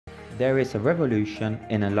There is a revolution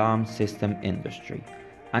in alarm system industry,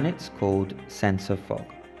 and it's called SensorFog.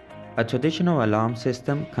 A traditional alarm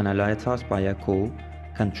system can alert us by a call,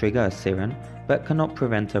 can trigger a siren, but cannot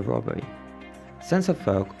prevent a robbery.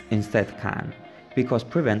 SensorFog instead can, because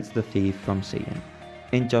prevents the thief from seeing.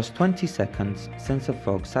 In just 20 seconds,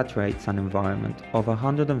 SensorFog saturates an environment of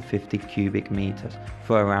 150 cubic meters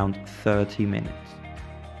for around 30 minutes.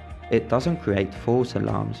 It doesn't create false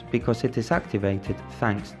alarms because it is activated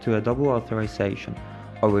thanks to a double authorization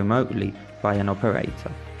or remotely by an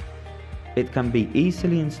operator. It can be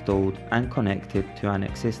easily installed and connected to an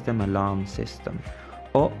existing alarm system,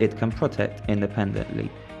 or it can protect independently,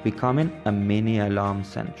 becoming a mini alarm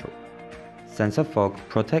central. SensorFog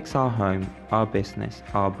protects our home, our business,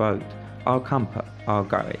 our boat, our camper, our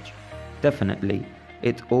garage. Definitely,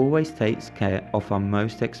 it always takes care of our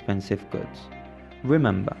most expensive goods.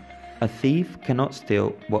 Remember, a thief cannot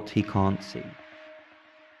steal what he can't see.